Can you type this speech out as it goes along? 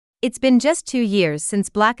It's been just 2 years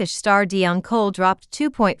since Blackish star Deon Cole dropped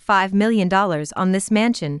 $2.5 million on this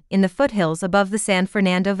mansion in the foothills above the San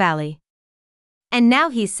Fernando Valley. And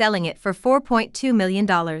now he's selling it for $4.2 million.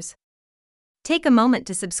 Take a moment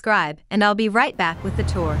to subscribe, and I'll be right back with the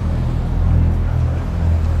tour.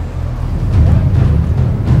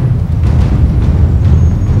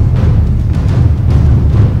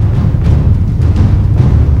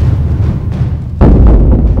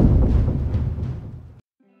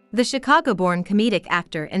 The Chicago-born comedic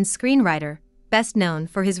actor and screenwriter, best known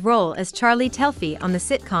for his role as Charlie Telfie on the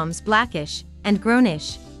sitcoms Blackish and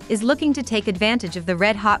Grownish, is looking to take advantage of the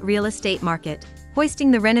red-hot real estate market,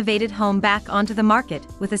 hoisting the renovated home back onto the market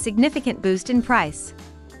with a significant boost in price.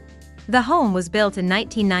 The home was built in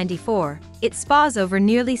 1994. It spas over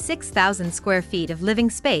nearly 6,000 square feet of living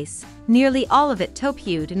space, nearly all of it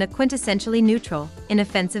taupe-hued in a quintessentially neutral,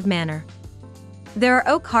 inoffensive manner. There are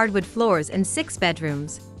oak hardwood floors and 6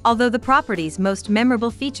 bedrooms, although the property's most memorable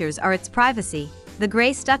features are its privacy. The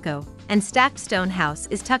gray stucco and stacked stone house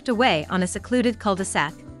is tucked away on a secluded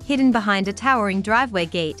cul-de-sac, hidden behind a towering driveway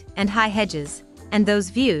gate and high hedges, and those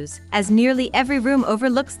views, as nearly every room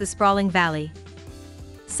overlooks the sprawling valley.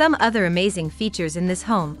 Some other amazing features in this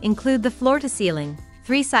home include the floor-to-ceiling,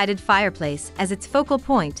 3-sided fireplace as its focal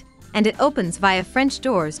point, and it opens via French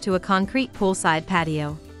doors to a concrete poolside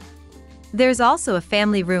patio. There's also a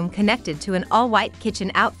family room connected to an all-white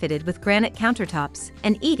kitchen outfitted with granite countertops,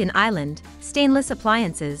 an eat-in island, stainless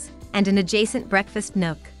appliances, and an adjacent breakfast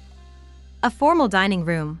nook. A formal dining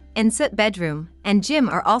room, ensuite bedroom, and gym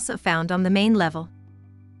are also found on the main level.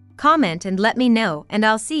 Comment and let me know, and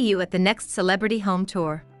I'll see you at the next celebrity home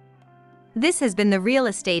tour. This has been the Real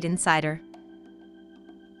Estate Insider.